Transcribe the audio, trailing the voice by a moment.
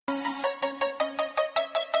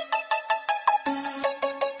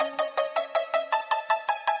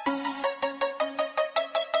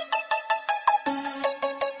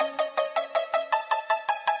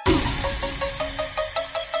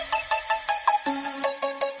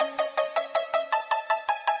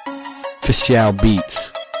Official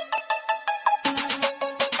Beats.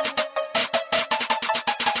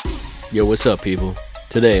 Yo, what's up, people?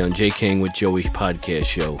 Today on J King with Joey podcast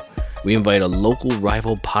show, we invite a local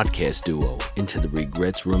rival podcast duo into the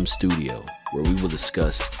Regrets Room studio, where we will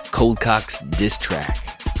discuss Cold Cock's diss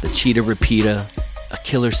track, the cheetah repeater, a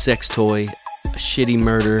killer sex toy, a shitty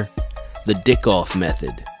murder, the dick off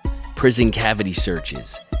method, prison cavity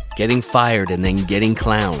searches, getting fired and then getting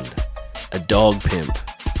clowned, a dog pimp,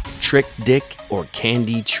 trick dick or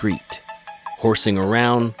candy treat, horsing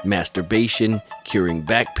around, masturbation, curing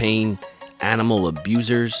back pain, animal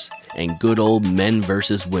abusers, and good old men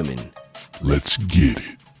versus women. Let's get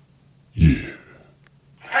it. Yeah.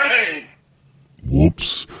 Hey!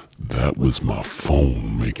 Whoops. That was my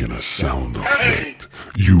phone making a sound effect.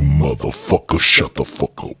 You motherfucker, shut the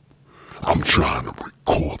fuck up. I'm trying to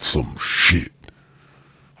record some shit.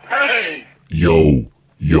 Hey! Yo,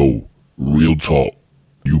 real talk.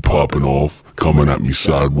 You popping off, coming at me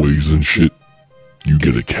sideways and shit. You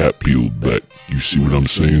get a cat peeled back. You see what I'm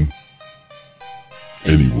saying?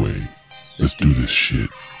 Anyway, let's do this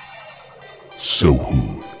shit. So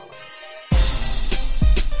hood.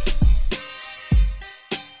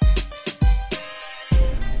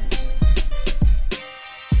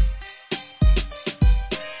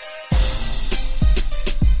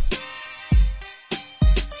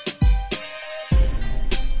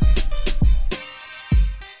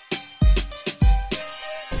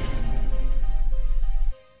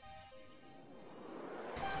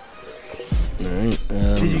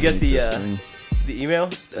 Did you get the email?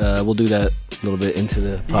 We'll do that a little bit into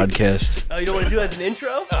the podcast. Oh, you don't want to do it as an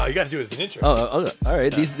intro? Oh, you gotta do it as an intro. Oh, all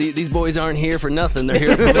right. These boys aren't here for nothing. They're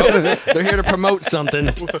here to promote. They're here to promote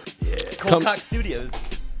something. Cold Cock Studios.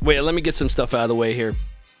 Wait, let me get some stuff out of the way here.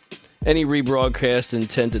 Any rebroadcast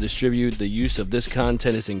intent to distribute the use of this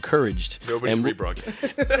content is encouraged Nobody's and,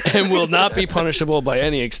 rebroadcast. and will not be punishable by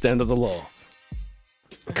any extent of the law.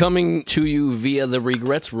 Coming to you via the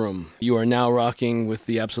Regrets Room, you are now rocking with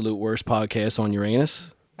the absolute worst podcast on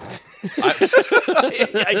Uranus.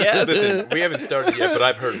 Yeah. Listen, we haven't started yet, but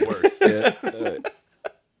I've heard worse. Yeah.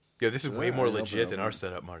 Yeah, this is way more legit than our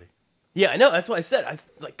setup, Marty. Yeah, I know. That's what I said. I was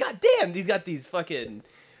like, God damn, these got these fucking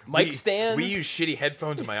mic stands. We use shitty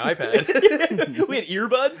headphones on my iPad. We had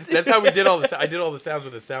earbuds. That's how we did all the. I did all the sounds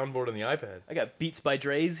with the soundboard on the iPad. I got Beats by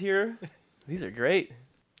Dre's here. These are great.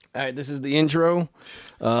 All right, this is the intro.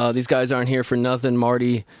 These guys aren't here for nothing.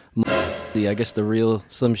 Marty, I guess the real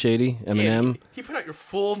Slim Shady, Eminem. He put out your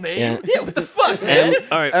full name. And, Yeah, what the fuck, man?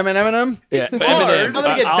 all right, Eminem? yeah, hard. Eminem. I'm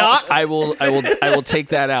gonna get I'll- doxxed. I will take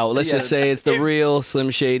that out. Let's just say it's the real Slim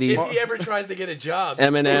Shady, If he ever tries to get a job,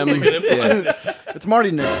 Eminem. Yeah. It's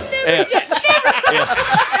Marty Nick.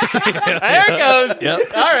 There it goes. Yep.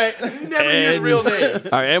 All right. never use And- real names.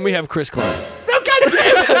 All right, and we have Chris Klein. You got his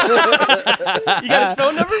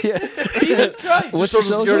phone number? Yeah. Jesus Christ. What's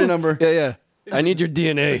Social security number. Yeah. I need your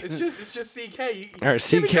DNA. It's just CK. All right,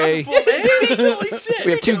 CK. Holy shit!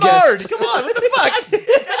 We have two Hard. guests. Come on. What the fuck?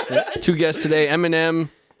 Two guests today, Eminem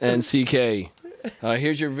and CK.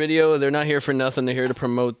 Here's your video. They're not here for nothing. They're here to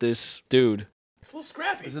promote this dude. It's a little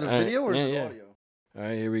scrappy. Is it a video or is it Yeah. audio? All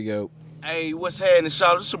right, here we go. Hey, what's happening,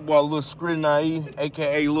 y'all? This your boy, Lil Screenai,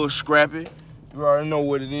 a.k.a. Lil Scrappy. You already know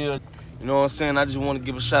what it is. You know what I'm saying? I just want to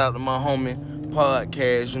give a shout out to my homie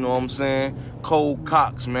podcast, you know what I'm saying? Cold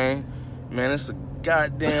Cox, man. Man, it's a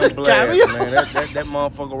goddamn blast, man. That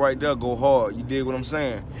motherfucker right there go hard. You dig what I'm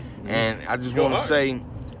saying? And I just Go want to hard. say,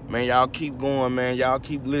 man, y'all keep going, man. Y'all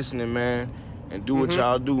keep listening, man. And do what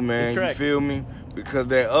y'all do, man. That's You correct. feel me? Because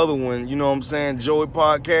that other one, you know what I'm saying? Joey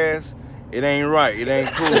Podcast. It ain't right. It ain't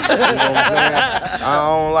cool. You know what I'm saying? I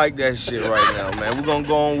don't like that shit right now, man. We're gonna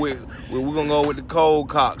go with the Cold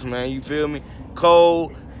Cocks, man. You feel me?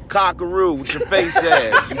 Cold Cockaroo with your face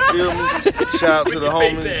ass. You feel me? Shout out to the your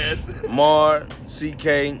face homies, Mar,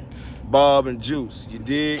 CK, Bob, and Juice. You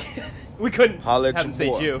dig? We couldn't Holla at have your him say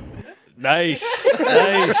boy. Jew. Nice.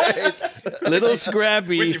 Little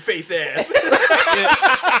scrappy. With your face ass.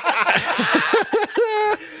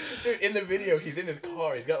 Dude, in the video, he's in his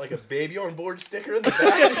car. He's got like a baby on board sticker in the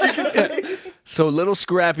back. So little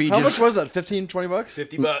scrappy. How just much was that? 15, 20 bucks?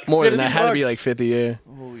 $50. more than that. 50 Had to be bucks? like 50. Yeah.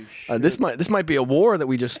 Holy shit. This might be a war that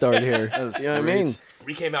we just started here. You know what I mean?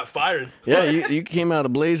 We came out firing. Yeah, you came out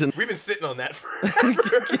ablaze. We've been sitting on that forever.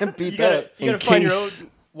 Can't beat You that. gotta In find your own. case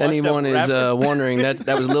washed anyone up is rapper. wondering, that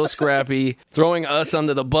was Lil Scrappy throwing us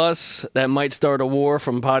under the bus. That might start a war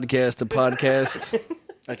from podcast to podcast.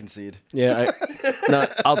 I concede. Yeah,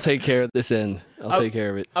 I'll take care of this end. I'll take care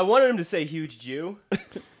of it. I wanted him to say huge Jew,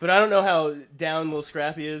 but I don't know how down Lil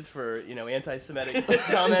Scrappy is for, anti-Semitic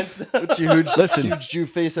comments. Huge, Listen, huge Jew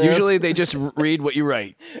face ass. usually they just read what you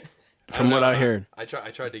write. from what I heard. I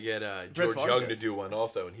tried to get George Favre Young did. to do one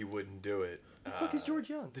also, and he wouldn't do it. Who the fuck is George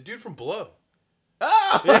Young? The dude from Blow.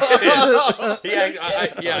 Oh!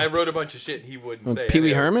 I wrote a bunch of shit, and he wouldn't say it. Pee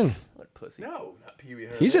Wee Herman. What pussy. No, not Pee Wee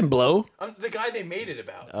Herman. He's in Blow. I'm the guy they made it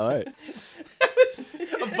about. All right.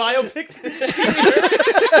 A biopic.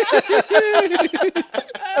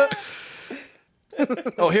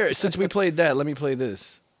 Oh, here, since we played that, let me play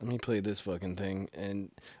this. Let me play this fucking thing,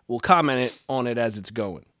 and we'll comment on it as it's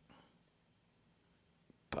going.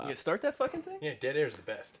 You gonna start that fucking thing? Yeah, Dead Air's the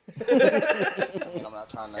best. I'm not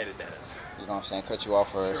trying to, Edit that out. you know what I'm saying, cut you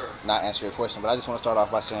off or not answer your question, but I just want to start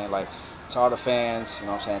off by saying, like, to all the fans, you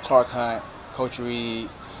know what I'm saying, Clark Hunt, Coach Reed,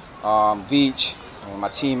 Veach, my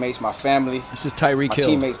teammates, my family, This is Tyreek my Hill.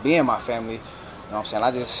 teammates being my family, you know what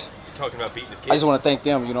I'm saying, You're talking about beating his kid. I just want to thank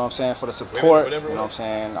them, you know what I'm saying, for the support, whatever it you know what I'm was.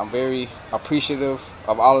 saying, I'm very appreciative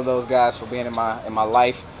of all of those guys for being in my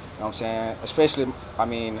life, you know what I'm saying, especially, I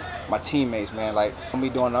mean, my teammates, man, like, me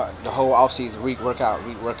doing the whole offseason, week workout,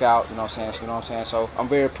 you know what I'm saying, so I'm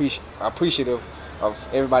very appreciative of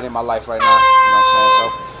everybody in my life right now, you know what I'm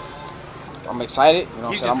saying, so I'm excited, you know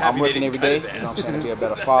what He's I'm saying, just I'm happy working they every didn't day, cut you his know what I'm ass. saying, to be a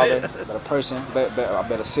better father, a better person, a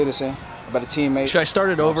better citizen, a better teammate. Should I start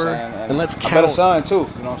it you know what over? I'm saying, And let's a better count. son too,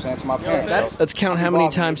 you know what I'm saying, to my parents. Let's count how many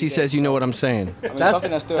times he says, "You know what I'm saying." I mean, That's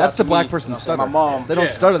something that stood that's out the to black me, person you know what I'm saying, stutter. my mom, They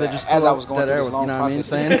don't stutter. They just as fill I out was going dead through air this with, long you know what I mean? process.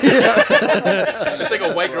 Saying. It's like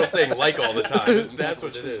a white girl saying like all the time. That's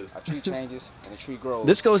what it is. A tree changes and a tree grows.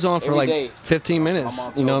 This goes on for Every like day. 15 minutes. My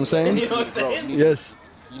mom You know what I'm told me saying? that. You know what I'm saying? Yes.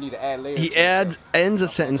 You need to add layers. He to yourself. ends a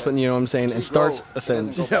sentence, but you know what I'm saying, and starts a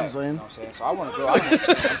sentence. You know what I'm saying? You know what I'm saying? So I want to grow. I'm trying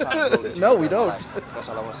to grow this No, year, we man. don't. Like, that's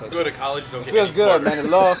all I want to say. Go to college, don't It get feels any good, smarter. man. The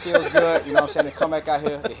love feels good. You know what I'm saying? To come back out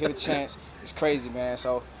here, to hit a chance. It's crazy, man.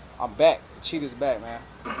 So I'm back. The cheetah's back, man.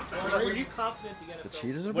 Were you confident to get The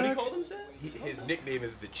cheetahs are What do you back? call himself? His nickname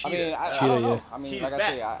is the I Cheetah. mean, I Cheetah, don't know. yeah. I mean, Cheetah's like I back.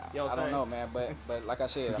 said, You know what I I'm don't saying? know, man. But like I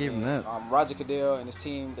said, Who gave him that? Roger Goodell and his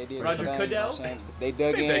team, they did Roger their thing, you know what I'm Goodell? saying? They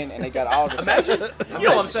dug Same in thing. and they got all the Imagine, You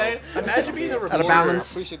know what I'm saying? imagine being the Out of reporter.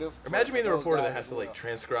 balance. appreciative. Imagine being the Those reporter that guys has to as like well.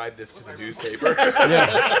 transcribe this to the newspaper.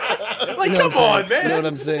 Yeah. Like, You know come what I'm on, saying? man. You know what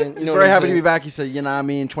I'm saying? You He's know very what I'm happy to be saying? back. He said, "You know what I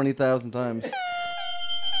mean," 20,000 times.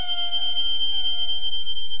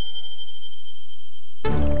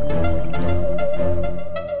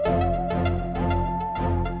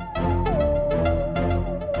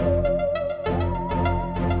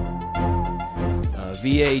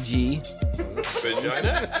 VAG,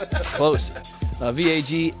 Vagina? close.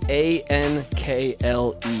 VAGANKLE.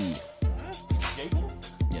 Jinkle?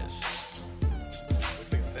 Yes.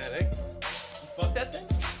 Looks like a fat egg. You fuck that thing?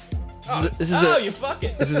 This is Oh, a you fuck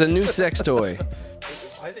it. this is a new sex toy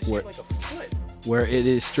Why is it What? shaped like a foot? where it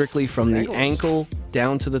is strictly from the ankle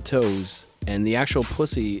down to the toes, and the actual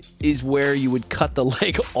pussy is where you would cut the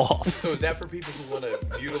leg off. So is that for people who want to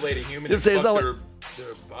mutilate a human You and say it's fuck not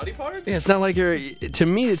their body parts? Yeah, it's not like you're. To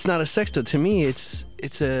me, it's not a sex toy. To me, it's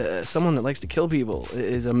a someone that likes to kill people. It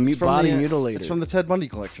is a body mutilator. It's from the Ted Bundy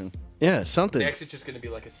collection. Yeah, something. Next, it's just going to be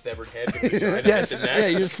like a severed head with vagina Yes, at the neck. yeah,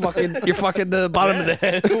 you're fucking the bottom of the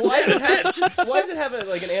head. Why does it have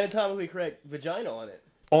like an anatomically correct vagina on it?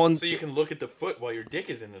 On So you can look at the foot while your dick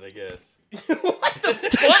is in it, I guess. What the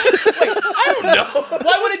fuck? Wait, I don't know.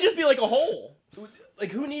 Why would it just be like a hole?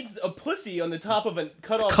 Like, who needs a pussy on the top of a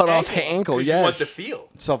cut off ankle. 'Cause you want to Yes. feel.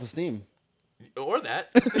 Self-esteem. Or that.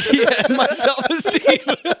 Yeah, my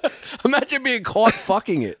self-esteem. Imagine being caught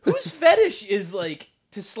fucking it. Whose fetish is like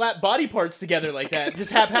to slap body parts together like that,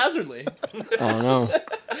 just haphazardly? I don't know.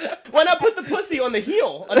 Why not put the pussy on the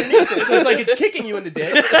heel underneath it, so it's like it's kicking you in the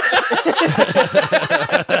dick?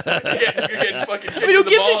 Yeah, you're getting fucking kicked I mean, who in the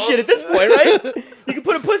gives a balls. shit at this point, right? You can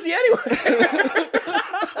put a pussy anywhere.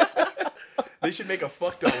 They should make a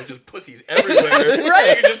fuck doll with just pussies everywhere. Right?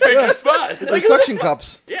 You can just pick your spot. There's suction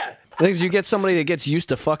cups. Yeah. The thing is, you get somebody that gets used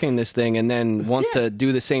to fucking this thing and then wants to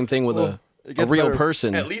do the same thing with a gets real better.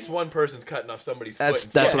 person. At least one person's cutting off somebody's That's-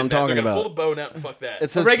 foot. that's and what I'm they're talking gonna about. Pull the bone out and fuck that. It A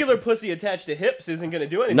says regular pussy attached to hips isn't going to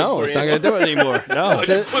do anything No, for it's you. not going to do it anymore. No. Oh,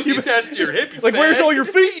 just pussy attached to your hip. You Like, fat. where's all your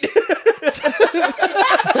feet?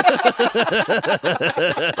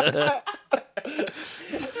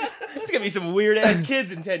 It's going to be some weird ass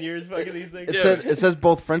kids in 10 years fucking these things. it says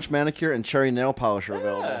both French manicure and cherry nail polish are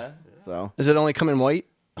available. Yeah. So Does it only come in white?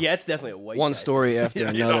 Yeah, it's definitely a white One guy. story after You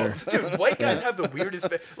know, another. dude, white guys have the weirdest.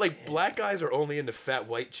 Like, black guys are only into fat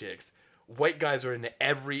white chicks. White guys are into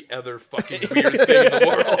every other fucking weird thing in the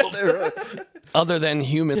world. Other than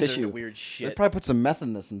human They're tissue. into weird they shit. probably put some meth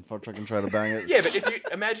in this and fucking try to bang it. Yeah, but if you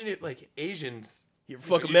imagine it like Asians. You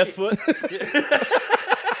fucking meth foot?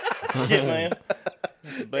 Shit, man.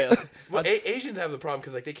 But, Well, Asians have the problem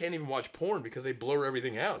because like they can't even watch porn because they blur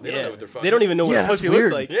everything out. They don't know what they're fucking. they don't even know what Yeah, a that's pussy weird.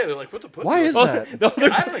 looks like. Yeah, they're like, what's a pussy? Why is look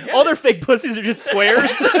that? All their fake pussies are just squares.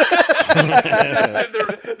 like?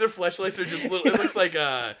 Their fleshlights are just little. It looks like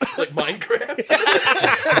Minecraft.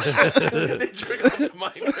 They jerk off to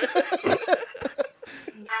Minecraft.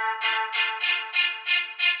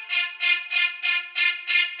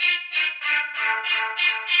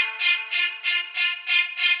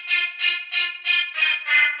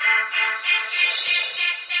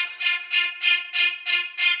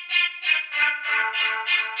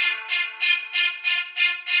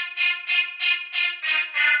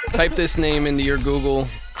 Type this name into your Google.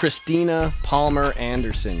 Christina Palmer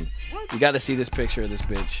Anderson. You got to see this picture of this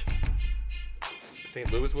bitch.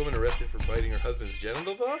 St. Louis woman arrested for biting her husband's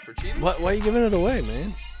genitals off for cheating. Why are you giving it away,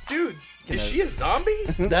 man? Dude, is she a zombie?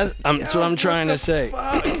 That's what I'm trying to say.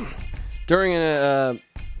 Fuck. During an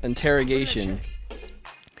interrogation,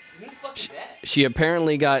 she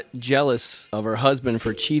apparently got jealous of her husband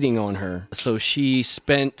for cheating on her. So she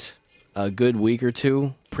spent a good week or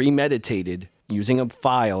two premeditated using a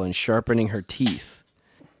file and sharpening her teeth.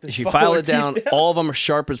 She filed it down. All of them are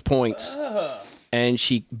sharp as points. And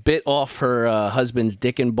she bit off her husband's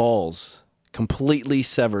dick and balls, completely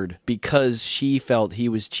severed, because she felt he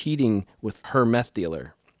was cheating with her meth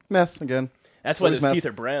dealer. Meth again. That's why What is those meth? teeth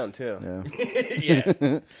are brown too. Yeah.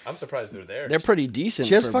 Yeah, I'm surprised they're there. They're pretty decent.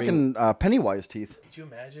 She has for being- fucking Pennywise teeth. Could you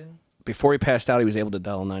imagine? Before he passed out, he was able to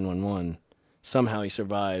dial 911. Somehow he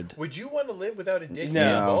survived. Would you want to live without a dick No.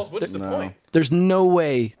 and balls? What's the point? There's no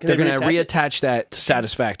way they're they going to reattach it? reattach that to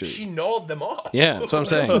Satisfactory. She gnawed them off. Yeah, that's what I'm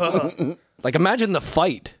saying. Like, imagine the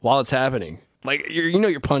fight while it's happening. Like,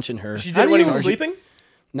 you're punching her. She did it when he was sleeping.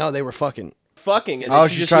 No, they were fucking. Fucking. And Oh, then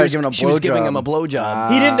she just- tried giving him a She was giving blowjob. him a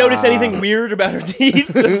blowjob. He didn't notice anything weird about her teeth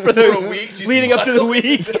for For a week, she's leading up to the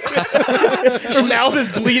week. Her mouth is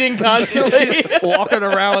bleeding constantly. Walking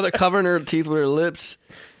around with her, covering her teeth with her lips.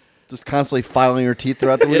 Just constantly filing her teeth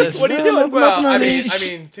throughout the week. Yes. What are you doing? Well, I She's-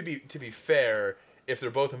 mean, to be fair, if they're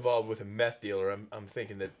both involved with a meth dealer, I'm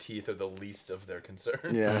thinking that teeth are the least of their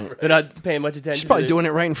concerns. Yeah. They're not paying much attention. She's probably to doing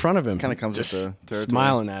it right in front of him. Kinda comes with just the territory.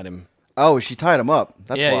 smiling at him. Oh, she tied him up.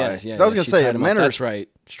 That's Yeah, why. yeah, 'Cause yeah. I was gonna she say tied him up. men are That's right.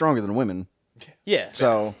 stronger than women. Yeah.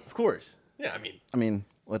 So Of course. Yeah, I mean,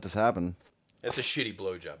 let this happen. that's a shitty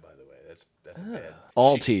blowjob, by the way. That's bad.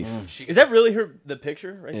 All teeth. She Is gets, that really the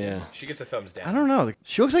picture? Right. Yeah. she gets a thumbs down. I don't know.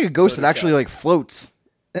 She looks like a ghost that does actually God. like floats,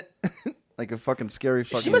 like a fucking scary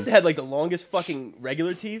fucking. She must have had like the longest fucking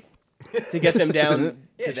regular teeth to get them down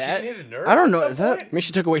Yeah, to she that. can hit a nerve. I don't at know, some is that- point. Maybe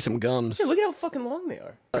she took away some gums. Yeah, look at how fucking long they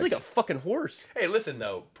are. It's like a fucking horse. Hey, listen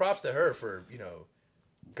though. Props to her for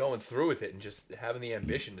going through with it and just having the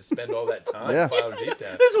ambition to spend all that time Yeah. filing her teeth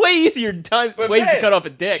down. There's way easier ways to man, cut off a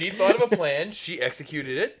dick. She thought of a plan. She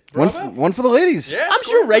executed it. one. Bravo. One for the ladies. Yeah, I'm score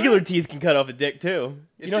sure for regular her. teeth can cut off a dick too. You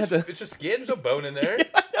It's don't just, have to. It's just skin. There's no bone in there.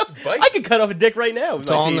 Just bite. I could cut off a dick right now. With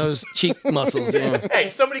It's my all in teeth. those cheek muscles. Yeah. Hey,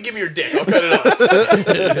 somebody give me your dick. I'll cut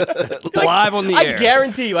it off. Live on the I air.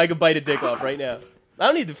 guarantee you, I could bite a dick off right now. I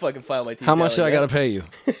don't need to fucking file my teeth. How much do down I yet. got to pay you?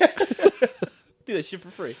 do that shit for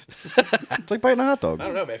free? It's like biting a hot dog. I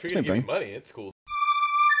don't know, man. If you're gonna Same give me thing. money, it's cool.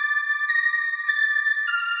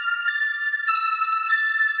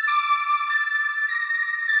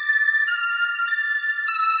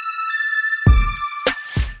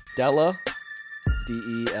 Della,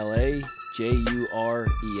 Dela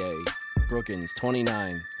Jurea, Brookins,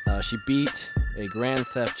 29. She beat a grand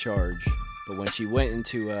theft charge, but when she went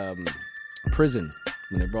into prison,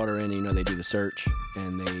 when they brought her in, they do the search,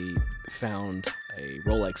 and they found a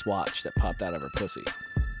Rolex watch that popped out of her pussy.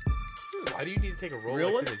 Why do you need to take a Real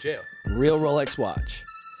Rolex one? into jail? Real Rolex watch.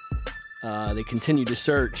 They continued to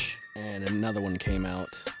search, and another one came out.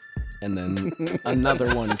 And then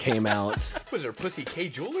another one came out. Was her pussy K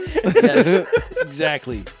Jewelers? Yes,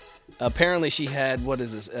 exactly. Apparently, she had, what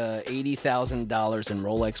is this, $80,000 in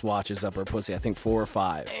Rolex watches up her pussy. I think 4 or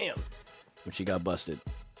 5. Damn. When she got busted.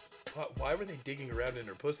 Why were they digging around in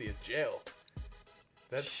her pussy in jail?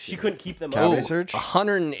 That's She couldn't keep them Cavity open. search?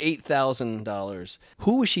 $108,000.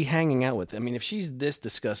 Who was she hanging out with? I mean, if she's this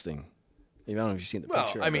disgusting, I don't know if you've seen the well.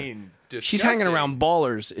 picture. I of her. mean, she's hanging disgusting. around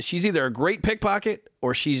ballers. She's either a great pickpocket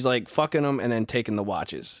or she's like fucking them and then taking the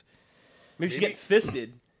watches. Maybe she's Maybe- getting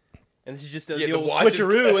fisted. And she just does Yeah, the the old watch is-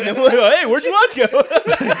 switcheroo, and then we'll go, hey, where'd your watch go?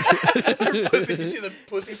 She's a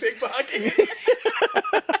pussy pickpocket.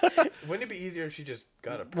 Wouldn't it be easier if she just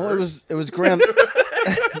got a purse? Well, it was grand.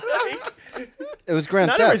 It was grand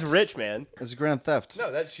Not theft. everybody's rich, man. It was grand theft.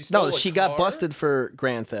 No, that she stole No, a she got car? busted for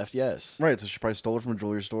grand theft, yes. Right, so she probably stole it from a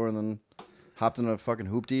jewelry store and then hopped in a fucking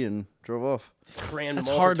hoopty and drove off. Just crammed It's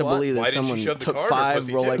them all hard to for twat. believe Why that didn't she someone shove the took car in her 5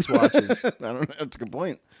 pussy, Rolex too? watches. I don't know. That's a good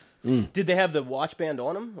point. Did they have the watch band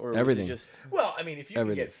on them, or was it Everything. just Well, I mean, if you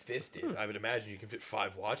Everything. can get fisted, I would imagine you can fit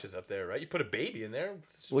 5 watches up there, right? You put a baby in there.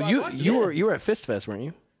 it's Well, 5 you watches. you were at Fist Fest, weren't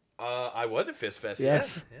you? I was at Fist Fest.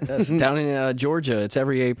 Yes. Yeah. Yes. Down in Georgia. It's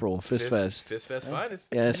every April. Fist Fest. Fist Fest finest.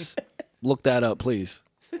 Yes. Look that up, please.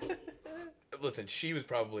 Listen, she was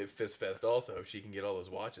probably at Fist Fest also. If she can get all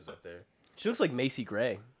those watches up there. she looks like Macy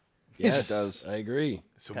Gray? Yes, does. I agree.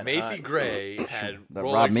 So Kinda Macy hot. Gray had That Rolex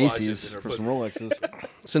Rob watches Macy's in her for pussy. some Rolexes.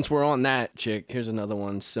 Since we're on that chick, here's another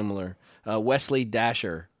one similar. Wesley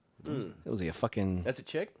Dasher. Was he a fucking? That's a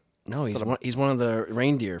chick. No, he's one of the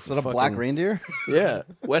reindeer. Is that a black reindeer? Yeah,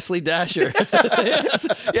 Wesley Dasher.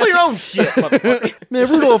 Pull your own shit, motherfucker. Man,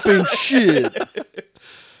 Rudolph ain't shit.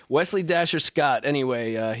 Wesley Dasher Scott.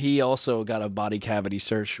 Anyway, he also got a body cavity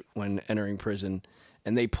search when entering prison,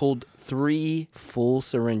 and they pulled 3 full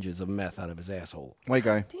syringes of meth out of his asshole. White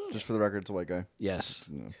guy. Just for the record, it's a white guy. Yes,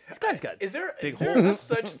 This guy's got. Is there Big a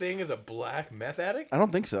such thing as a black meth addict? I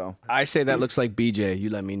don't think so. I say that looks like BJ. You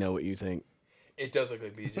let me know what you think. It does look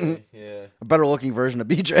like BJ. Yeah. A better looking version of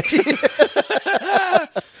BJ.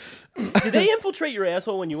 Did they infiltrate your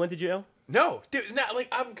asshole when you went to jail? No, dude. Not like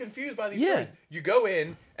I'm confused by these Yeah. stories. You go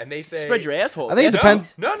in and they say Spread your asshole. I think it No,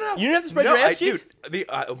 depends. no. You didn't have to spread no, your ass cheeks? Dude,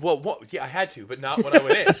 yeah, I had to, but not when I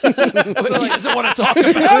went in. He doesn't want to talk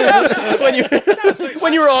about.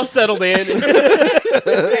 when you were all settled in.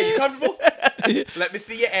 Hey, you comfortable? Let me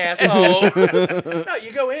see your asshole. No,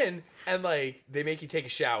 you go in and like they make you take a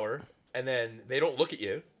shower, and then they don't look at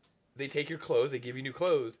you. They take your clothes. They give you new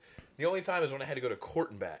clothes. The only time is when I had to go to court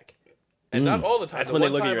and back, and not all the time. That's The when they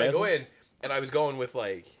one look at time your I go asshole? in, and I was going with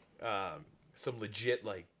like some legit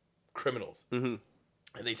like criminals, and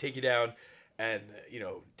they take you down. And,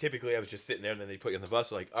 typically I was just sitting there, and then they put you on the bus.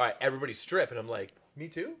 They're like, all right, everybody strip. And I'm like, me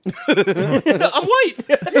too? I'm white.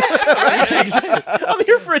 I'm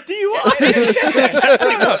here for a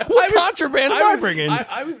DUI. What contraband am I bringing?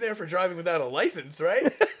 I was there for driving without a license,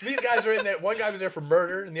 right? These guys are in there. One guy was there for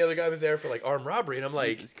murder, and the other guy was there for, like, armed robbery. And I'm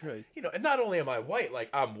like, Jesus Christ. and not only am I white, like,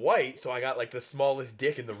 I'm white, so I got, like, the smallest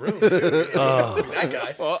dick in the room. Dude. That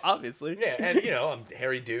guy. Well, obviously. Yeah, and, I'm a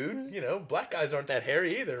hairy dude. Black guys aren't that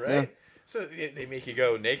hairy either, right? Yeah. So they make you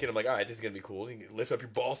go naked. I'm like, all right, this is going to be cool. You can lift up your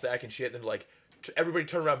ball sack and shit. And then, like, everybody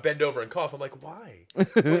turn around, bend over, and cough. I'm like, why?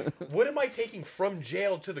 What am I taking from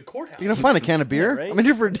jail to the courthouse? You gonna find a can of beer? right? I'm in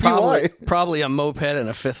here for a DUI. Probably a moped and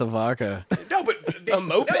a fifth of vodka. No, but A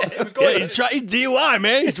moped? No, it was going. he's DUI,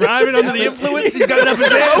 man. He's driving under the influence. He's got it up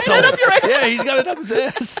his asshole. Yeah, he's got it up his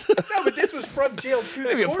ass. No, but this was from jail to the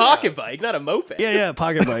Maybe a courthouse. pocket bike, not a moped. Yeah,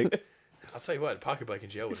 pocket bike. I'll tell you what, a pocket bike in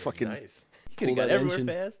jail would Fucking- be nice. Could have Pull got that everywhere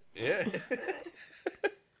engine. fast. Yeah,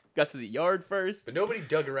 Got to the yard first. but nobody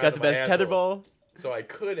dug around. Got the in my best asshole, tetherball. so I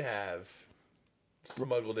could have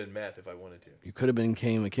smuggled in meth if I wanted to. You could have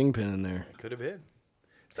became a kingpin in there. I could have been.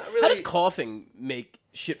 It's not really. How does coughing make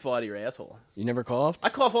shit fall out of your asshole? You never coughed? I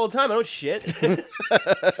cough all the time. I don't shit.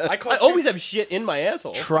 I I always have shit in my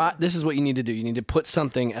asshole. Try. This is what you need to do. You need to put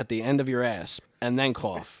something at the end of your ass and then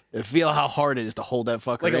cough. And feel how hard it is to hold that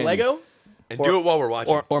fucker Like a in. Lego? and do it while we're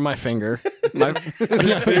watching. Or my finger. My,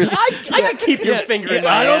 I could keep your finger in my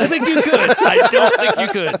I don't ass. think you could. I don't think you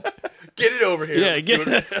could. Get it over here. Yeah, Let's do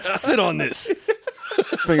it. sit on this.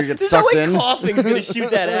 Finger gets There's no sucked way in. coughing's gonna shoot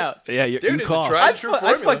that out. Yeah, you Dude, it's a cough. tried and true I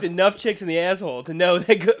formula. fucked enough chicks in the asshole to know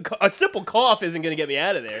that a simple cough isn't gonna get me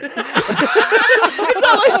out of there. It's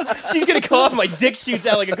not like she's gonna cough, my dick shoots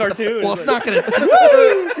out like a cartoon. Well, it's not gonna.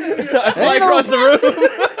 I fly across the room.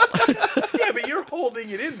 Yeah, but you're holding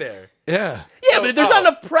it in there. Yeah, Yeah, but there's not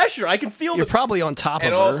enough pressure. I can feel you're the. probably on top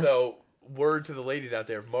And of her. also, word to the ladies out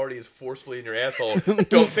there: if Marty is forcefully in your asshole,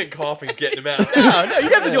 don't think coughing's getting him out. No, you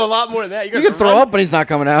have to do a lot more than that. You can throw up, but he's not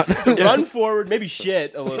coming out. Run forward, maybe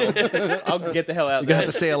shit a little. I'll get the hell out. You're gonna have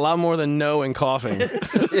to say a lot more than no and coughing.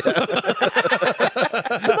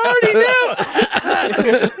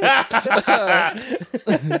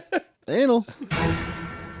 Anal.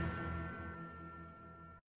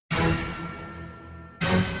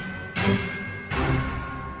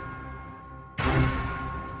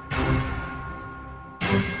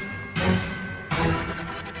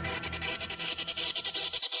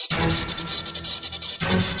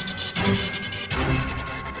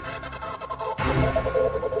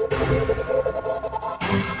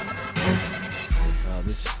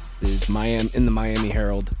 This is Miami in the Miami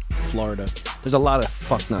Herald, Florida. There's a lot of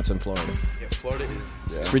fucknuts in Florida. Yeah, Florida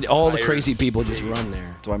is. It's all the Liars. crazy people just run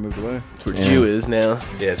there. So I moved away. Where Jew is now.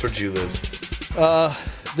 Yeah, it's where Jew lives.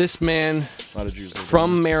 This man A lot of Jews. live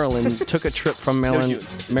from Maryland took a trip from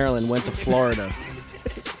Maryland, went to Florida.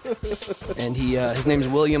 And his name is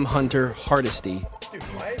William Hunter Hardesty. Dude,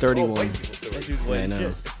 why is 31. all white people still That racist? dude's Yeah, white I as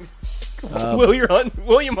know. shit.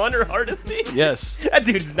 William Hunter Hardesty? Yes. That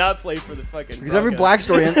dude does not play for the fucking. Because every Broncos. black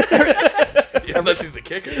story, Yeah, unless he's the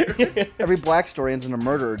kicker. every black story ends in a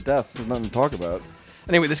murder or death. There's nothing to talk about.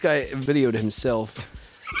 Anyway, this guy videoed himself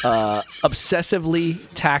obsessively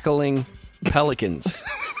tackling pelicans.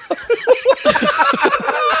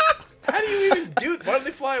 How do you even do? Why don't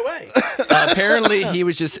they fly away? Apparently, he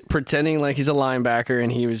was just pretending like he's a linebacker,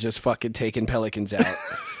 and he was just fucking taking pelicans out.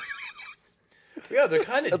 Yeah, they're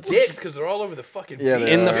kind of dicks because they're all over the fucking Yeah, beach.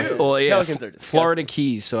 they In are. the too. Pelicans are disgusting. Florida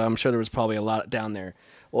Keys, so I'm sure there was probably a lot down there.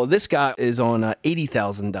 Well, this guy is on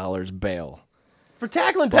 $80,000 bail For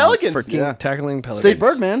tackling pelicans. for Yeah. tackling pelicans. State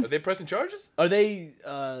bird, man. Are they pressing charges? Are they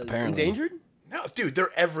Apparently. endangered? No, dude,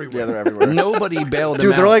 they're everywhere. Yeah, they're everywhere. Nobody bailed him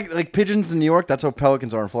Dude, they're out. like pigeons in New York. That's how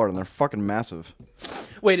pelicans are in Florida, and they're fucking massive.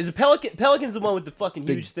 Wait, is a pelican's the one with the fucking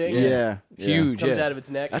huge thing? Yeah, huge. Comes yeah. out of its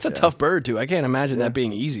neck. That's a tough bird too. I can't imagine that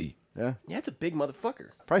being easy. yeah. Yeah, it's a big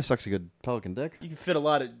motherfucker. Probably sucks a good pelican dick. You can fit a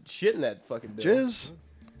lot of shit in that fucking bill. Jizz.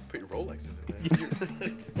 Put your Rolexes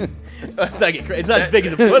in there. It's not, it's not as big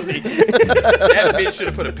as a pussy. That bitch should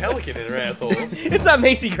have put a pelican in her asshole. It's not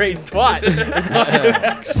Macy Gray's twat.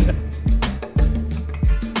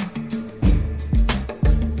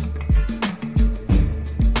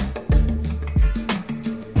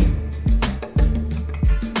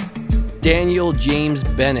 Daniel James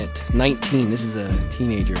Bennett, 19. This is a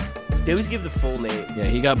teenager. They always give the full name. Yeah,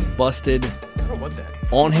 he got busted I don't want that.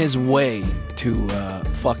 on his way to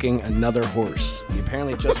fucking another horse. He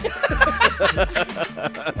apparently just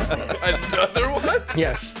Another one?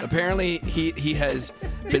 yes. Apparently he has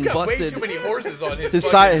been He's got way busted. too many horses on his. His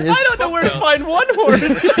fucking- side, his I don't know where to find one horse.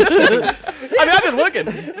 I mean, I've been looking.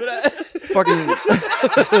 But fucking.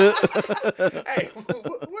 Hey,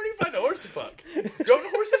 where do you find a horse to fuck? Don't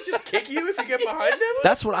horses just kick you if you get behind them?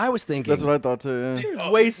 That's what I was thinking. That's what I thought too. Yeah.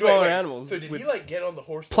 Oh, way wait, smaller wait. animals So did with- he like get on the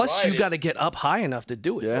horse? To Plus, ride you it? got to get up high enough to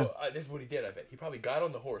do it. Yeah. So, this is what he did. I bet he probably got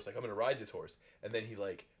on the horse, like I'm gonna ride this horse, and then he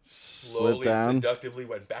like slowly, down. seductively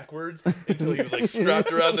went backwards until he was like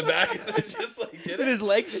strapped around the back, and then just like did with it. his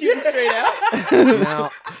legs shooting straight out. Now,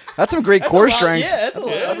 That's some great That's core a lot- strength. Yeah, that's a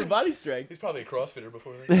lot Yeah. of body strength. He's probably a CrossFitter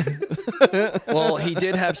before that. well, he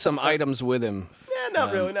did have some items with him. Yeah,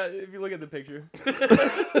 not really. Not if you look at the picture.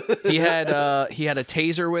 He had a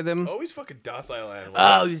taser with him. Always fucking docile animal.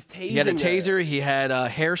 Oh, he was tasing. He had a that. taser. He had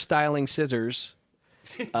hairstyling scissors.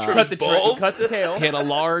 Cut the balls? cut the tail. He had a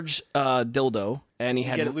large dildo, and he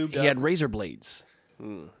get it lubed had up. razor blades.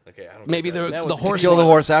 Okay, I don't. Maybe get that. the was- horse Kill the wanted-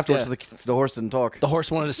 horse afterwards, Yeah. so the horse didn't talk. The horse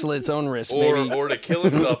wanted to slit its own wrist. or Maybe or to kill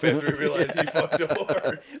himself after he realized he fucked a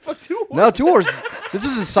horse. Fuck two horses. No, two horses. This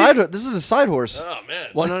was a side. This is a side horse. Oh man.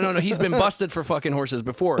 Well, no. He's been busted for fucking horses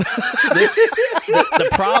before. The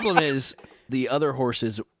problem is the other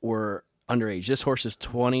horses were underage. This horse is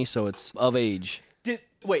 20, so it's of age.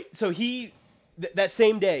 Wait, so he that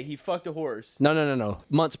same day he fucked a horse. No.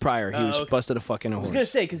 Months prior, he was okay. busted a fucking I was horse. gonna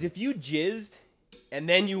say because if you jizzed and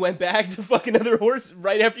then you went back to fuck another horse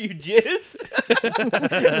right after you jizzed,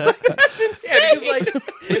 that's insane. Yeah, because like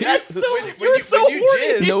That's so when you're you- so when you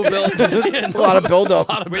horny. jizz- No bill. It's a lot of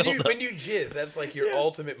buildup. when you jizz, that's like your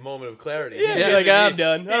ultimate moment of clarity. Yeah, He you're like, jizzes, I'm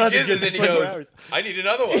done. I don't He have to jizzes jizz and he for 24 goes, hours. I need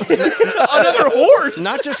another one. Another horse.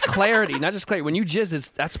 Not just clarity. When you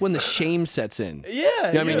jizz, that's when the shame sets in. Yeah. You know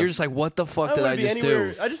what I mean? You're just like, what the fuck did wouldn't I be just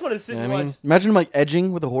anywhere- do? I just want to sit You know and what I watch. mean? Imagine him like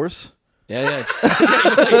edging with a horse. Yeah.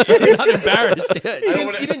 You're not embarrassed. Yeah, I don't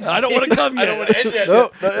wanna- I don't want to come I yet. don't want to end yet. No,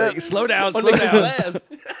 Slow down. Wanna Slow make it down. last.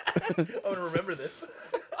 I want to remember this.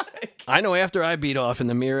 I know after I beat off in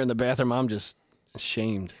the mirror in the bathroom, I'm just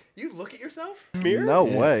ashamed. You look at yourself? Mirror? No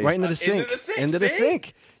Yeah, way. Right into the sink. Into the sink,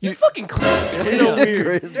 see? You fucking clown. It's so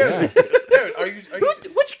weird. Dude, are you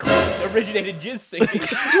Which clown originated jizz singing?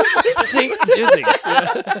 Sink jizzing.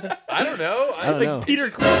 I don't know. I don't know. Peter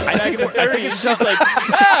Clown back in the 30s. I think it's just like,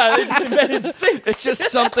 they just invented sinks. It's just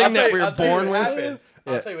something that we're born with.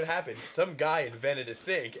 I'll tell you what happened. Some guy invented a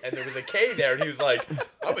sink, and there was a K there, and he was like,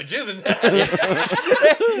 "I'm a jizzing that."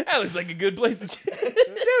 That looks like a good place to jizz.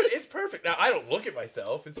 Dude, it's perfect. Now I don't look at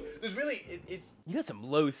myself. It's You got some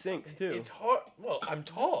low sinks, too. it's hard. Well, I'm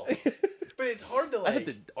tall, but it's hard to I had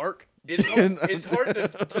like. to arc. It's hard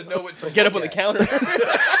to know what to Get up look on the at. counter.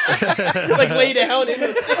 Like lay down in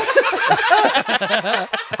the sink.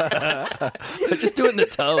 Just do it in the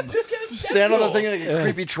tub. Stand on the thing like a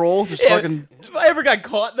creepy troll. Just Yeah, fucking. if I ever got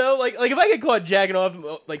caught though, like if I get caught jacking off,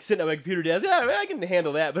 like sitting at my computer desk, yeah, I can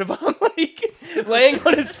handle that. But if I'm like laying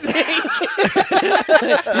on a sink.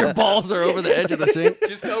 Your balls are over the edge of the sink.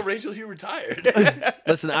 Just tell Rachel you retired.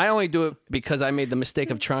 Listen, I only do it because I made the mistake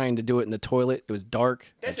of trying to do it in the toilet. It was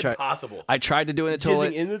dark. That's impossible. I tried to do it in the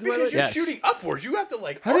toilet. Jizzing in the Because toilet? you're Yes. shooting upwards. You have to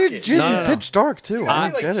like. How do you arc it. jizz No, in no. pitch dark too? I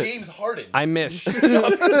You'd be don't like get it. James Harden. I missed.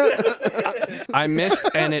 I missed,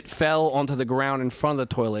 and it fell onto the ground in front of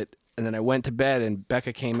the toilet. And then I went to bed, and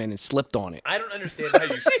Becca came in and slipped on it. I don't understand how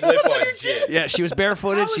you slip on jizz. Yeah, she was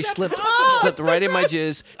barefooted. How She is that slipped possible? right in my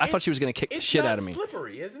jizz. I thought she was gonna kick the It's shit not out of me.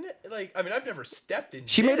 slippery, isn't it? Like, I mean, I've never stepped in.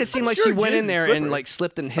 She jizz. made it seem I'm like sure she went jizz in is there slippery. and like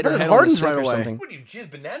slipped and hit bet her it head on the hardens sink right or away. something. What do you jizz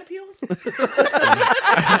banana peels?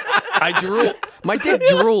 I drool. My dick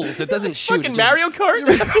drools. It doesn't shoot. Fucking It just- Mario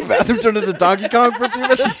Kart? Bathroom turned into Donkey Kong for a few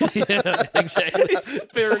minutes. Yeah, exactly.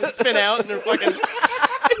 spin out and they're fucking.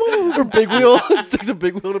 Or big wheel. Takes a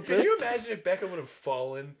big wheel to Can piss. you imagine if Becca would have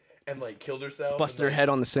fallen and like killed herself? Busted and, her like, head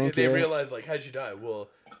on the sink. They Yeah, realized like, how'd you die? Well,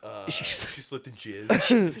 She she slipped in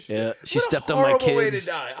jizz. yeah. She What a stepped on my horrible way kids.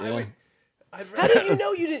 to die. Yeah. I'd How did you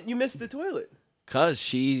know you missed the toilet? Cause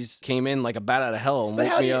she came in like a bat out of hell and But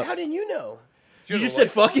woke how, me up. how didn't you know? You Turn just the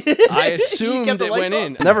said fuck it. I You assumed kept the it lights went on?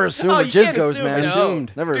 in. Never assume Oh, where you jizz can't goes, assume, man. no.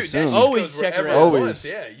 Assumed. Never Dude, assume. that Always shit goes check your wherever it Always. wants.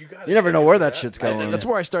 Yeah, you got. You never know where that shit's going. That's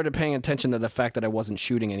where I started paying attention to the fact that I wasn't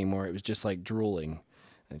shooting anymore. It was just like drooling,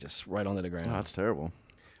 and just right onto the ground. Oh, that's terrible.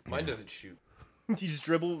 Mine doesn't shoot. You just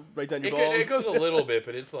dribble right down your It, balls. it goes a little bit,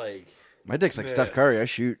 but it's like. My dick's like Yeah. Steph Curry. I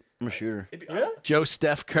shoot. I'm a shooter. It'd be, Really? Joe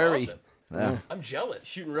Steph Curry. Awesome. Yeah. I'm jealous.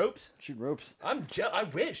 Shooting ropes. Shoot ropes. I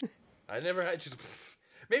wish. I never had just.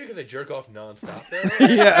 Maybe because I jerk off nonstop. Though.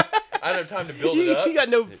 Yeah. I don't have time to build it up. You got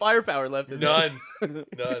no firepower left in there. None.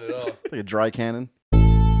 None at all. Like a dry cannon.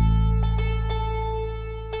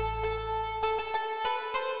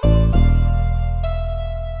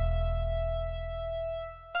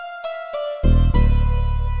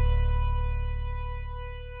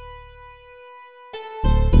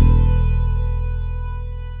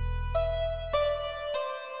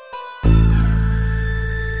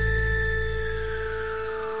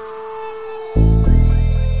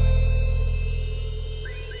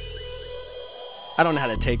 I don't know how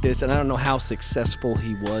to take this, and I don't know how successful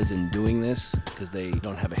he was in doing this because they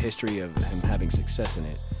don't have a history of him having success in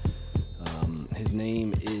it. His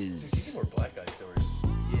name is. More black guy stories.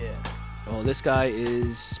 Yeah. Oh, this guy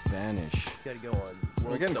is Spanish. Gotta go on.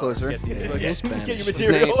 We're getting closer. Get, these fucking- Spanish. get your His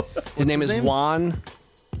material. His name his is name? Juan,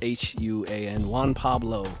 Huan, Juan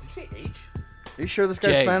Pablo. Did you say H? Are you sure this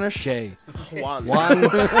guy's J, Spanish? J. Juan. Juan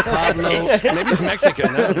Pablo. Maybe he's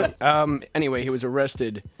Mexican. I don't know. Anyway, he was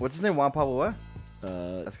arrested. What's his name? Juan Pablo what?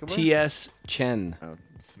 Escobar? T.S. Chen. Oh,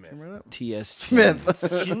 Smith. remember that? T.S. Smith.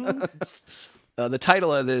 The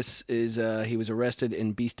title of this is he was arrested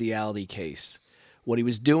in bestiality case. What he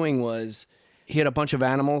was doing was he had a bunch of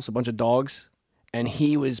animals, a bunch of dogs, and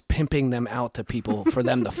he was pimping them out to people for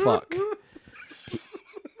them to fuck.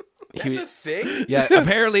 That's a thing? Yeah,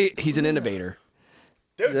 apparently he's an innovator.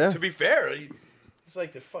 Dude, Yeah. to be fair, it's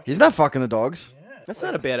like the fucking He's not fucking the dogs. That's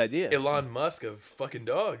not a bad idea. Elon Musk of fucking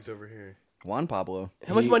dogs over here. Juan Pablo.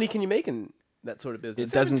 How much money can you make in that sort of business?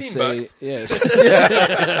 It doesn't 17 say. bucks. Yes.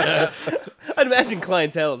 I'd imagine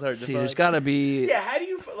clientele is hard to See, find. there's got to be. Yeah, how do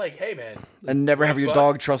you like? Hey, man. And never have your fuck?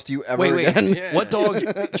 dog trust you ever Wait. again. Yeah. What dogs?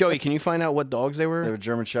 Joey, can you find out what dogs they They were? were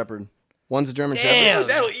German Shepherd. One's a German Damn. Shepherd.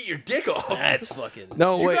 That'll eat your dick off. That's fucking.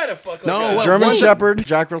 No, You wait. gotta fuck like No, a what- German one's a- Shepherd,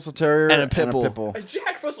 Jack Russell Terrier, And a pit bull. A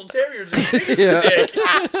Jack Russell Terrier's the biggest Yeah. dick.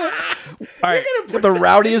 All right, The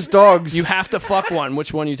rowdiest dogs. you have to fuck one.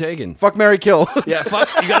 Which one you taking? Fuck, marry, kill. Yeah, fuck.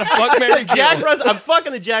 You gotta fuck Mary Jack Kill. Russell. I'm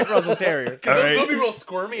fucking the Jack Russell Terrier. They'll be real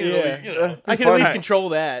squirmy and it'll be, you know. I can fun. at least control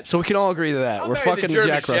that. So we can all agree to that. I'll We're marry the fucking the German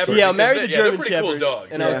Jack Russell. Shepherd. Yeah, I'll marry because the they're German pretty cool Shepherd, dogs.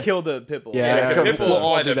 and Yeah. I'll kill the pit bull. Yeah, Like a pit bull we'll will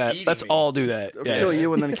all wind do up that. eating Let's me. all do that. They'll Yes. kill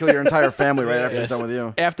you and then kill your entire family right after Yes. it's done with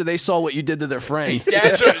you. After they saw what you did to their friend,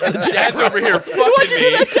 Dad's over here fucking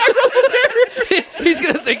me. he's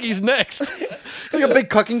gonna think he's next. It's like a big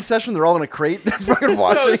cucking session. They're all in a crate, fucking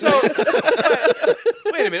watching.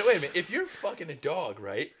 Wait a minute. If you're fucking a dog,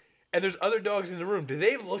 right? And there's other dogs in the room, do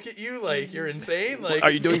they look at you like you're insane? Like, Are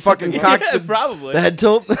you doing fucking something? cock Yeah, the, probably. the head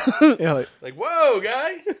tilt. Yeah, like, like, whoa,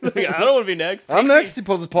 guy, I don't want to be next. I'm next. He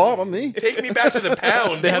pulls his paw up on me. take me back to the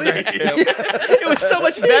pound. have their- please. It was so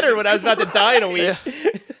much better when I was about to die in a week.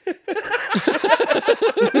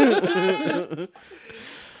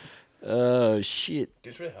 oh shit.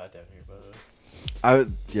 It's really hot down here, by the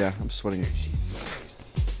way. I'm sweating.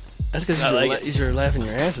 That's because I like it. you're laughing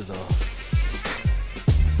your asses off.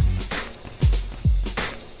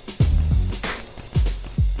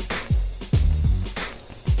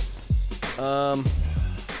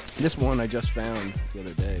 This one I just found the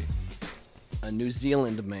other day. A New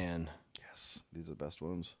Zealand man. Yes, these are the best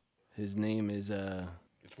ones. His name is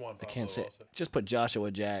It's Juan I can't say. Pablo also. Just put Joshua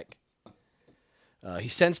Jack. He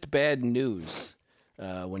sensed bad news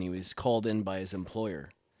when he was called in by his employer,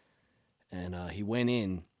 and he went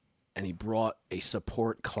in and he brought a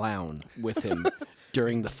support clown with him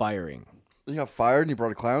during the firing. You got fired and you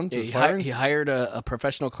brought a clown to Yeah, his firing? he hired a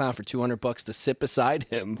professional clown for $200 to sit beside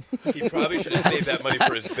him He probably should have saved that money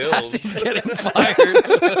for his as bills. he's getting fired.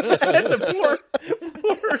 That's a poor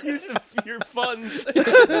use of your funds.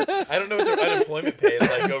 I don't know what their unemployment pay is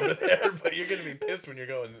like over there, but you're gonna be pissed when you're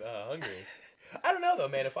going hungry. I don't know though,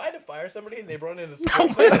 man. If I had to fire somebody and they brought in a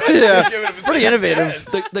support clown, Yeah, I'd give it a pretty second innovative.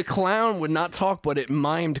 chance. The clown would not talk, but it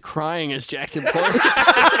mimed crying as Jackson Porter. Yo,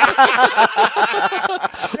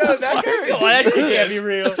 that guy's Oh, that shit can't be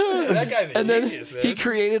real. That guy's a And then genius, man. he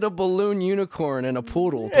created a balloon unicorn and a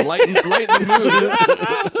poodle to lighten the mood.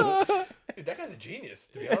 Dude, that guy's a genius.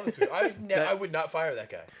 To be honest with you, I would not fire that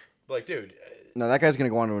guy. Like, dude, No, that guy's gonna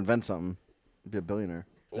go on to invent something. Be a billionaire.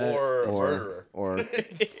 or a murderer. Or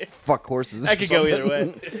fuck horses. I could go either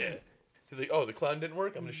way. He's like, oh, the clown didn't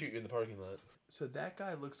work. I'm gonna shoot you in the parking lot. So that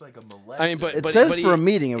guy looks like a molester. I mean, but It but, says but for a he-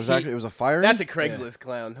 meeting. It was actually it was a firing. That's a Craigslist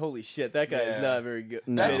clown. Holy shit, that guy Yeah. is not very good.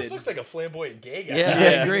 No. that fitted. just looks like a flamboyant gay guy. Yeah, I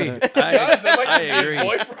Yeah. agree. Guys, that might I just be his agree.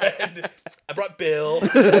 boyfriend. I brought Bill. Oh,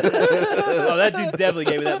 that dude's definitely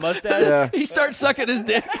gay with that mustache. yeah. He starts sucking his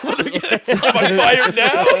dick. Am I fired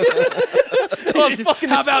now? Oh, I'm fucking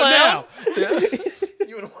How this about clown. now?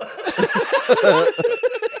 You would want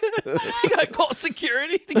You got to call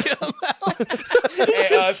security to get him out.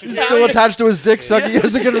 hey, He's still attached to his dick, sucking. He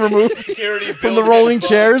isn't getting removed security from the rolling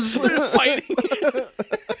chairs. Fighting.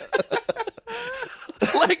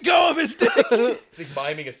 Let go of his dick. He's like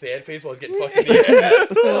miming a sad face while he's getting fucked in the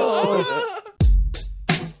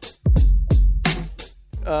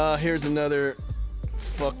ass. Here's another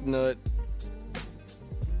fuck nut.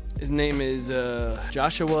 His name is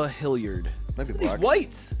Joshua Hilliard. Might be He's black.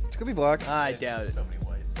 white. It could be black. I doubt it. So many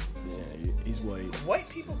whites. Yeah, he's white. White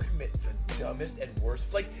people commit the dumbest and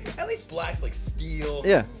worst. Like, at least blacks like steal,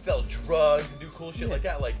 Yeah. sell drugs, and do cool shit like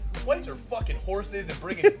that. Like, whites are fucking horses and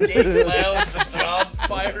bringing gay clowns to job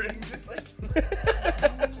firings.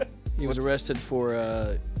 Like, He was arrested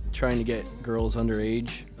for trying to get girls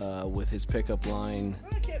underage with his pickup line.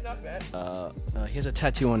 I can't knock that. He has a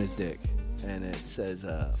tattoo on his dick, and it says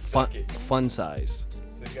Suck it. fun size.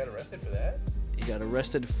 So you got arrested for that? He got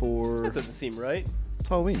arrested for... That doesn't seem right. It's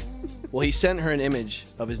Halloween. Well, he sent her an image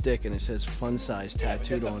of his dick, and it says fun size Yeah, but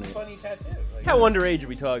tattooed that's on a it. funny tattoo. Like, How underage are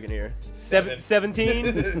we talking here?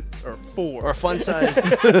 17 or 4? Or fun size...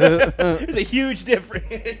 There's a huge difference.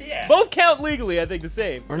 yeah. Both count legally, I think, the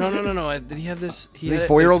same. Or no. Did he have this? He You had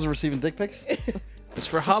think it- 4-year-olds are receiving dick pics? It's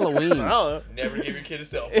for Halloween. I don't know. Never give your kid a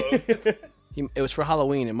cell phone. It was for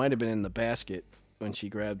Halloween. It might have been in the basket when she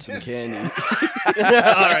grabbed some candy. All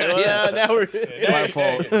right, well, now we're... My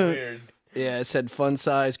fault. Weird. Yeah, it said fun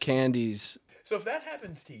size candies. So if that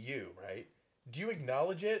happens to you, right? Do you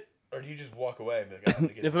acknowledge it, or do you just walk away and be like, I'm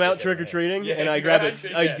gonna get If a I'm out dick out of my trick-or-treating hand? and Yeah, I if grab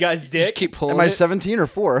you're a out, yeah. guy's Just dick, keep pulling Am I it. 17 or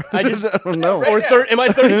 4? I just- I don't know. Right or now. am I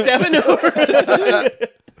 37? Or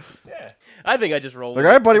Yeah. I think I just rolled. Like,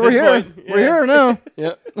 all right, buddy, At we're this here. point, We're yeah. here now.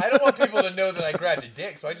 Yep. I don't want people to know that I grabbed a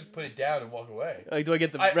dick, so I just put it down and walk away. Like, do I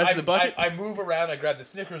get the rest of the bucket? I move around, I grab the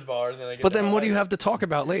Snickers bar, and then I get But the then hell what do out you of have to talk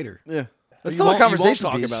about later? Yeah. It's You still a won't- you won't conversation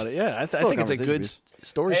talk piece. about it. Yeah, I Still a think it's a good conversation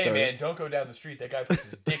story. Hey starter. man, don't go down the street. That guy puts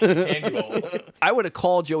his dick in the candy bowl. I would have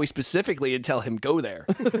called Joey specifically and tell him go there.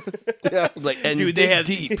 Yeah. Like and Dude, dig they have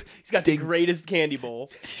deep. He's got the greatest candy bowl.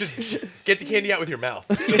 Just get the candy out with your mouth.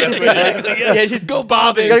 Yeah, just Go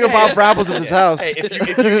bobbing. You gotta go Bob for apples at this house. Hey,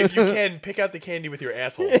 if you can, pick out the candy with your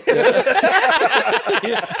asshole. I'll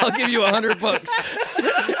give you $100.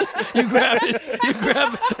 You grab it. You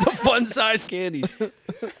grab the fun size candies. And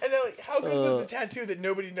then, like, how good was the tattoo that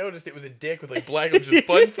nobody noticed it was a dick with like black and just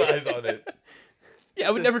fun size on it? Yeah,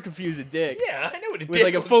 I would never confuse a dick Yeah, I know what a with dick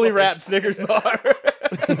like a looks fully like. wrapped Snickers bar.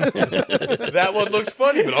 That one looks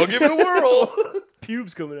funny, but I'll give it a whirl.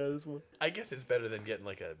 Pubes coming out of this one. I guess it's better than getting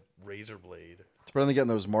like a razor blade. It's better than getting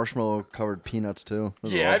those marshmallow covered peanuts too.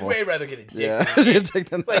 Those are Yeah, I'd awful. way rather get a dick. Yeah, than an take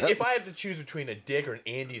them. Like, if I had to choose between a dick or an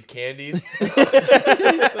Andy's Candies,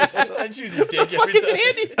 I'd choose a dick every time.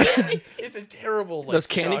 Andy's Candy? It's a terrible, like, Those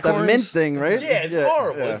candy chocolate- That corns? mint thing, right? Yeah, it's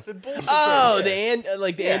horrible. yeah. It's the bullshit. Oh, thing, yeah.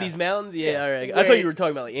 the Yeah. Andes Mountains. Yeah, Yeah. all right. I Wait. thought you were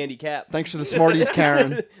talking about like Andy Cap. Thanks for the Smarties,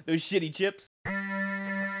 Karen. Those shitty chips.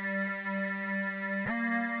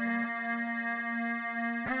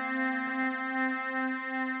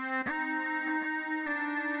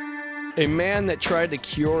 A man that tried to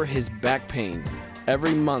cure his back pain.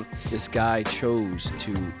 Every month, this guy chose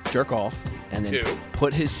to jerk off and then Two.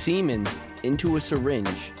 put his semen into a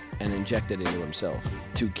syringe and injected into himself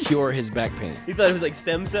to cure his back pain. He thought it was like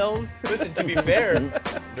stem cells. Listen, to be fair,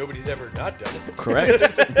 nobody's ever not done it. Correct. He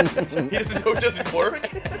doesn't know it doesn't work.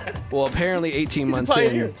 Well, apparently 18 months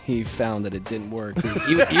pioneer. in, he found that it didn't work. He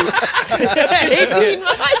 18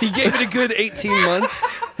 months. he gave it a good 18 months.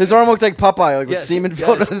 His arm looked like Popeye, like with Yes, semen yes.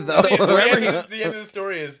 filled though. The end of the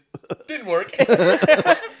story is, didn't work.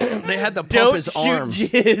 They had to pump Don't his shoot arm.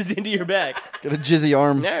 jizz into your back. Got a jizzy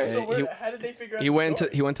arm. All right. So how did they figure out He went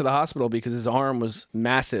to the hospital because his arm was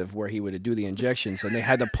massive where he would do the injections, and they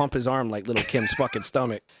had to pump his arm like little Kim's fucking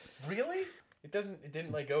stomach. Really? It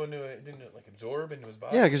didn't like go into it, didn't like absorb into his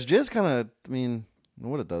body? Yeah, because jizz kind of, I mean, I know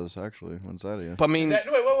what it does actually when it's out of you. But I mean, Does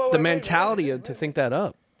that- wait, the wait, mentality wait. to think that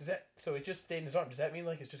up. Does that, so it just stayed in his arm. Does that mean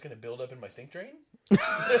like it's just gonna build up in my sink drain?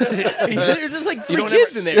 There's like 3 don't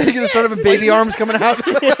kids in You're there. gonna start having baby arms coming out.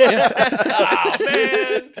 Oh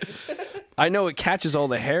man! I know it catches all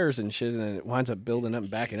the hairs and shit, and it winds up building up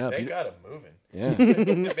and backing up. Thank God I'm moving.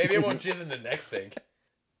 Yeah. Maybe I won't jizz in the next sink.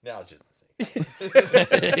 Now I'll jizz in the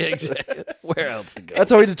sink. Exactly. Where else to go?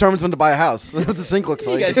 That's how he determines when to buy a house. What the sink looks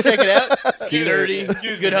You like. gotta check it out. It's Excuse dirty.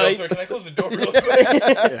 Excuse Good me, height. Sorry, can I close the door real quick?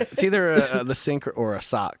 It's either the sink or a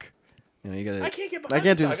sock. You know, you I gotta can't get behind I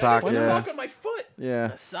can't do the sock, I got yeah. the sock on my foot.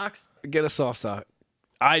 Yeah. Socks. get a soft sock.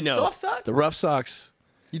 I know. Soft sock? The rough socks.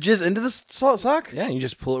 You jizz into the sock? Yeah, you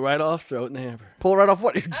just pull it right off, throw it in the hamper. Pull it right off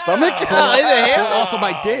what? Your stomach? Oh, in the Pull it hair. off of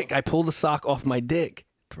my dick. I pull the sock off my dick,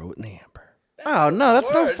 throw it in the hamper. Oh, no,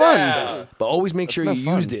 that's no Word, fun. yeah. But always make sure no you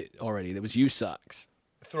fun. used it already. There was used socks.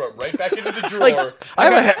 Throw it right back into the drawer. I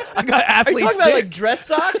got Are you athlete's talking about dick. like dress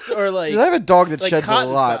socks or like Dude, I have a dog that like sheds a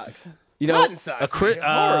cotton lot. socks? You know, Cotton socks,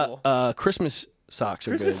 horrible. Christmas socks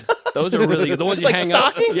are good. Those are really good. The ones you Like hang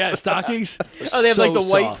stockings? up. Yeah, stockings. Oh, they have like the So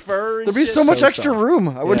white soft. fur. And There'd be shit? so much So extra soft. room.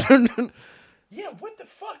 I wouldn't. Yeah, what the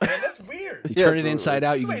fuck, man? That's weird. You Yeah, turn it it's inside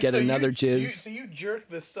out, you can Wait, get so another do jizz. so you jerk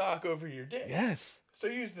the sock over your dick? Yes. So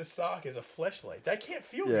you use the sock as a fleshlight. That can't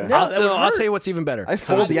feel Yeah. good. No, I'll, that would I'll hurt. tell you what's even better. I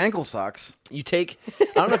fold the ankle socks. You take.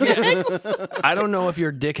 I don't know if I don't know if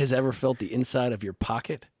your dick has ever felt the inside of your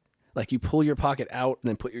pocket. Like you pull your pocket out and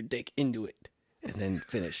then put your dick into it and then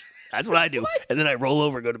finish. That's what I do. And then I roll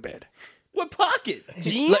over and go to bed. What pocket?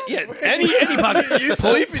 Jeans? Yeah, any pocket. You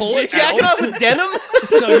pull, sleep in pull it Jacking out off with denim?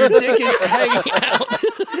 so your dick is hanging out.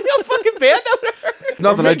 You know how fucking bad that would hurt?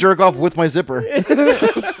 Nothing. I jerk off with my zipper.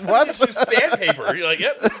 What? Use sandpaper. You're like,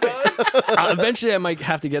 yep, that's fine. Eventually, I might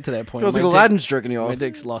have to get to that point. Feels like My dick- Aladdin's jerking you My off.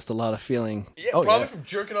 dick's lost a lot of feeling. Yeah, Oh, probably yeah. from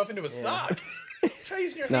jerking off into a sock. Try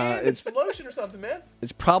using your Nah, hand and it's- some lotion or something, man.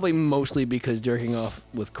 It's probably mostly because jerking off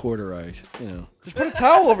with corduroys. You know, Just put a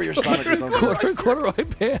towel over your stomach or something. corduroy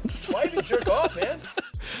pants. Why even jerk off, man?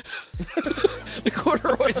 The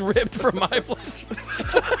corduroys ripped from my flesh.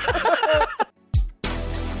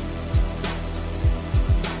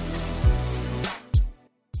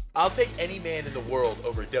 I'll take any man in the world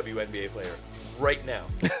over a WNBA player right now.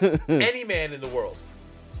 Any man in the world.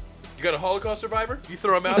 You got a Holocaust survivor? You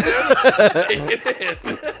throw him out there?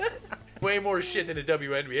 Way more shit than a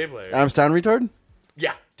WNBA player. Adamstown retard?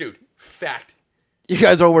 Yeah, dude. Fact. You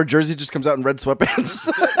guys all wear jerseys, just comes out in red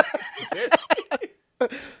sweatpants.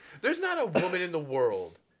 There's not a woman in the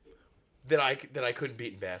world that I couldn't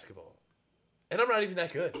beat in basketball. And I'm not even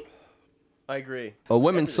that good. I agree. A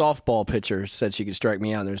women's softball pitcher said she could strike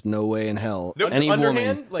me out. There's no way in hell Nope. any Underhand?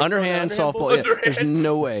 woman, Like underhand underhand softball. Yeah, Underhand there's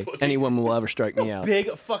no way pussy. any woman will ever strike me out. Big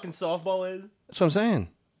a fucking softball is. That's what I'm saying.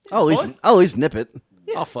 I'll at least nip it.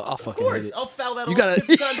 I'll Of fucking hit course, it. I'll foul that You off gotta-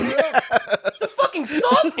 50 times in a row. It's a fucking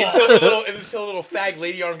softball. Until the little fag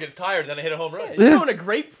lady arm gets tired, then I hit a home run. It's throwing a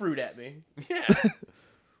grapefruit at me. Yeah.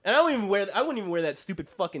 And I wouldn't even wear that stupid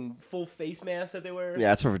fucking full face mask that they wear.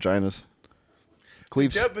 Yeah, it's for vaginas.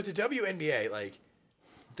 Cleaves. But the WNBA, like,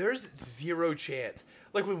 there's zero chance.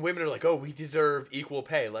 Like when women are like, "Oh, we deserve equal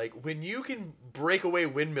pay." Like when you can break away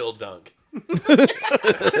windmill dunk.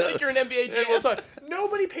 Like you're an NBA And we'll GM. talk.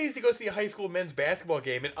 Nobody pays to go see a high school men's basketball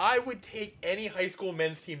game, and I would take any high school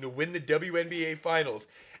men's team to win the WNBA finals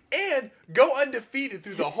and go undefeated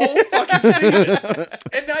through the whole fucking season,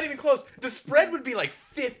 and not even close. The spread would be like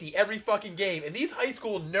 50 every fucking game, and these high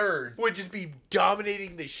school nerds would just be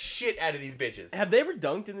dominating the shit out of these bitches. Have they ever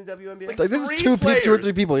dunked in the WNBA? Like, Like this is three two or players.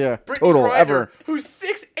 three people, yeah. Brittany Total, Griner, ever. Who's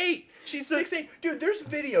 6'8". She's 6'8". Dude, there's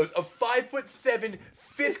videos of 5'7"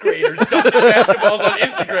 fifth graders dunking basketballs on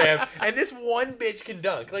Instagram, and this one bitch can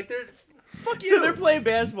dunk. Like they're fuck you. So they're playing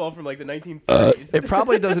basketball from like the 1930s. It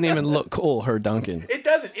probably doesn't even look cool, her dunking. It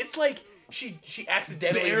doesn't. It's like she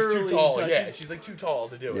accidentally was too Barely tall. touches. Yeah, she's like too tall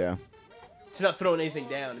to do it. Yeah. She's not throwing anything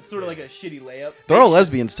down. It's sort of like a shitty layup. They're all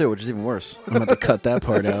lesbians too, which is even worse. I'm about to cut that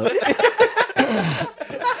part out.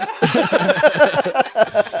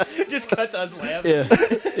 Just Cut to us laughing.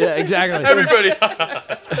 Yeah, exactly. Everybody.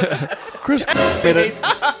 Chris made a,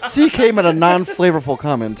 CK made a non-flavorful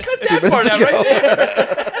comment. That part out right there.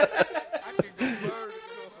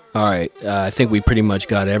 All right, I think we pretty much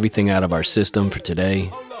got everything out of our system for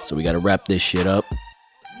today, so we got to wrap this shit up.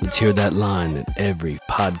 Let's hear that line that every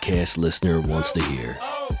podcast listener wants to hear.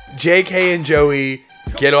 JK and Joey,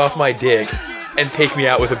 get off my dick and take me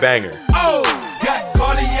out with a banger. Oh, got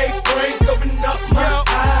Cartier frame covering up my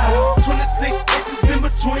eye. 26 inches in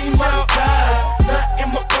between my thighs. Not in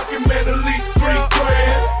my pocket, man, elite 3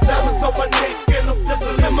 grand. Diamonds on my neck and a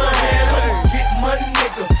pistol in my hand. I'ma get money,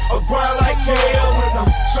 nigga, or grind like hell. When I'm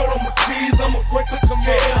short on my cheese, I'ma crank the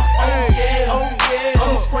scale. Oh yeah, oh yeah,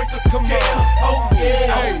 I'ma crank the scale. Oh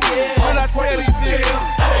yeah, oh yeah, when I tell these niggas,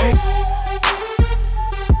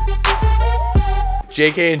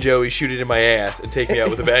 JK and Joey shoot it in my ass and take me out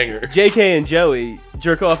with a banger. JK and Joey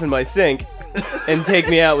jerk off in my sink and take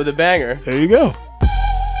me out with a banger. There you go.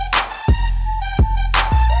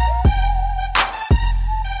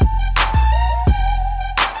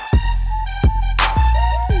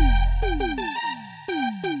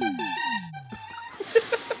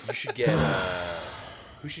 You should get,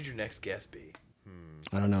 who should your next guest be?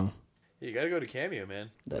 I don't know. You gotta go to Cameo,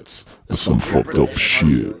 man. That's Some fucked up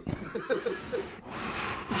shit.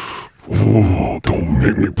 Oh, don't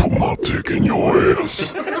make me put my dick in your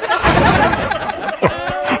ass.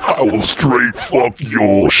 I will straight fuck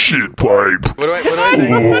your shit pipe. What do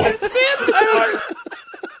I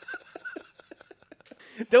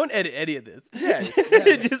do? Don't edit any of this. Yeah,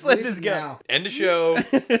 Just let this go. End the show,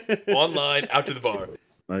 online, out to the bar.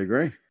 I agree.